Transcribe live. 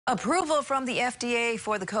Approval from the FDA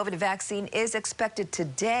for the COVID vaccine is expected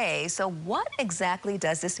today. So what exactly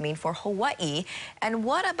does this mean for Hawaii? And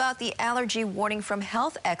what about the allergy warning from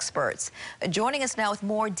health experts? Joining us now with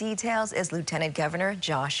more details is Lieutenant Governor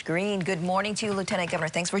Josh Green. Good morning to you, Lieutenant Governor.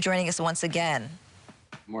 Thanks for joining us once again.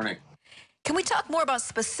 Good morning. Can we talk more about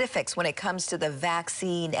specifics when it comes to the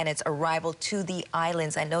vaccine and its arrival to the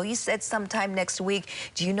islands? I know you said sometime next week.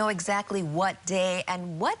 Do you know exactly what day,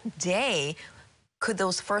 and what day could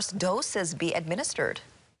those first doses be administered?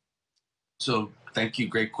 So thank you.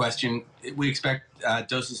 Great question. We expect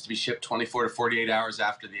doses to be shipped 24 to 48 hours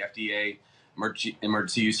after the FDA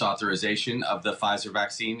emergency use authorization of the Pfizer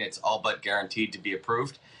vaccine. It's all but guaranteed to be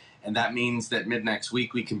approved. And that means that mid next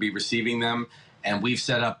week we can be receiving them. And we've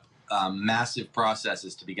set up massive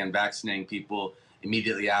processes to begin vaccinating people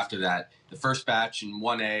immediately after that. The first batch in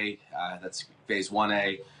 1A, that's phase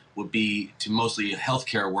 1A, would be to mostly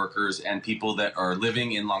healthcare workers and people that are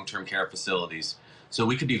living in long-term care facilities. So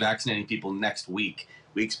we could be vaccinating people next week.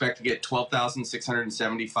 We expect to get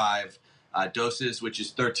 12,675 doses, which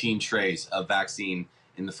is 13 trays of vaccine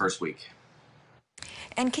in the first week.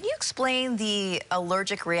 And can you explain the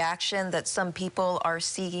allergic reaction that some people are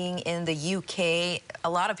seeing in the UK? A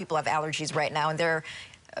lot of people have allergies right now, and they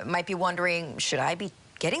might be wondering, should I be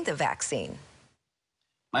getting the vaccine?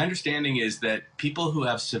 My understanding is that people who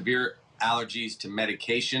have severe allergies to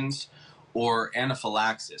medications or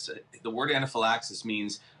anaphylaxis, the word anaphylaxis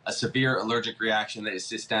means a severe allergic reaction that is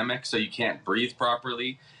systemic, so you can't breathe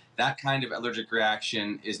properly. That kind of allergic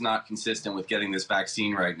reaction is not consistent with getting this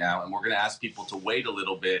vaccine right now, and we're going to ask people to wait a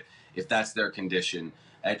little bit if that's their condition.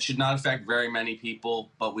 It should not affect very many people,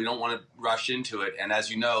 but we don't want to rush into it. And as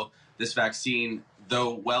you know, this vaccine,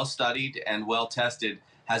 though well studied and well tested,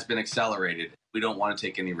 has been accelerated. We don't want to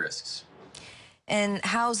take any risks. And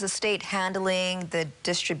how's the state handling the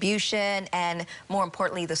distribution and, more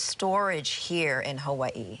importantly, the storage here in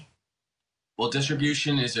Hawaii? Well,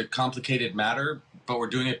 distribution is a complicated matter, but we're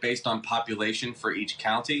doing it based on population for each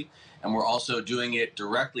county. And we're also doing it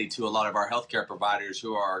directly to a lot of our healthcare providers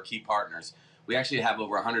who are our key partners. We actually have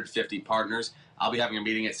over 150 partners. I'll be having a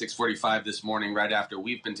meeting at 6:45 this morning, right after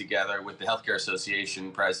we've been together with the Healthcare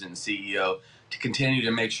Association president and CEO, to continue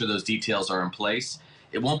to make sure those details are in place.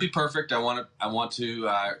 It won't be perfect. I want to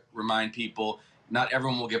remind people, not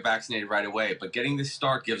everyone will get vaccinated right away, but getting this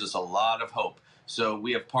start gives us a lot of hope. So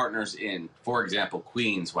we have partners in, for example,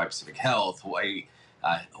 Queens, Hawaii Pacific Health, Hawaii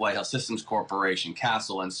Health Systems Corporation,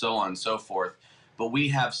 Castle, and so on and so forth. But we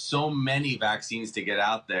have so many vaccines to get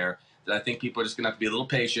out there that I think people are just going to have to be a little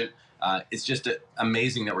patient. It's just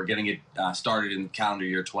amazing that we're getting it started in calendar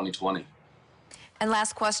year 2020. And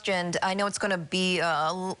last question, I know it's going to be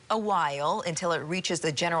a while until it reaches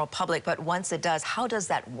the general public, but once it does, how does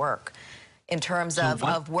that work in terms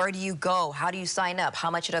of where do you go? How do you sign up?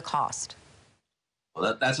 How much it'll cost?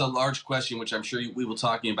 Well, that's a large question, which I'm sure we will be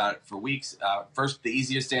talking about for weeks. First, the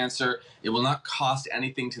easiest answer, it will not cost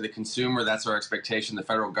anything to the consumer. That's our expectation. The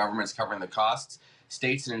federal government's covering the costs.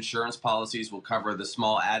 States and insurance policies will cover the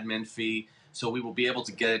small admin fee. So we will be able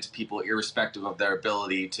to get it to people irrespective of their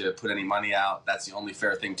ability to put any money out. That's the only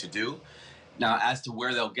fair thing to do. Now, as to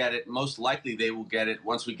where they'll get it, most likely they will get it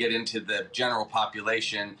once we get into the general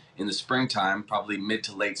population in the springtime, probably mid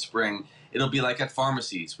to late spring. It'll be like at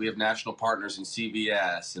pharmacies. We have national partners in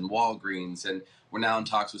CVS and Walgreens, and we're now in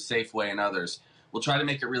talks with Safeway and others. We'll try to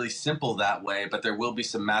make it really simple that way, but there will be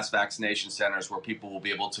some mass vaccination centers where people will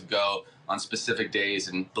be able to go on specific days.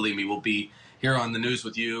 And believe me, we'll be here on the news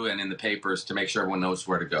with you and in the papers to make sure everyone knows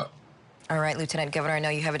where to go. All right, Lieutenant Governor, I know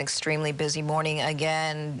you have an extremely busy morning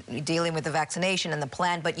again dealing with the vaccination and the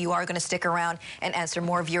plan, but you are going to stick around and answer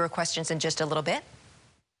more viewer questions in just a little bit.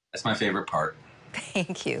 That's my favorite part.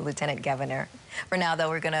 Thank you, Lieutenant Governor. For now, though,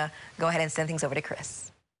 we're going to go ahead and send things over to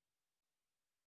Chris.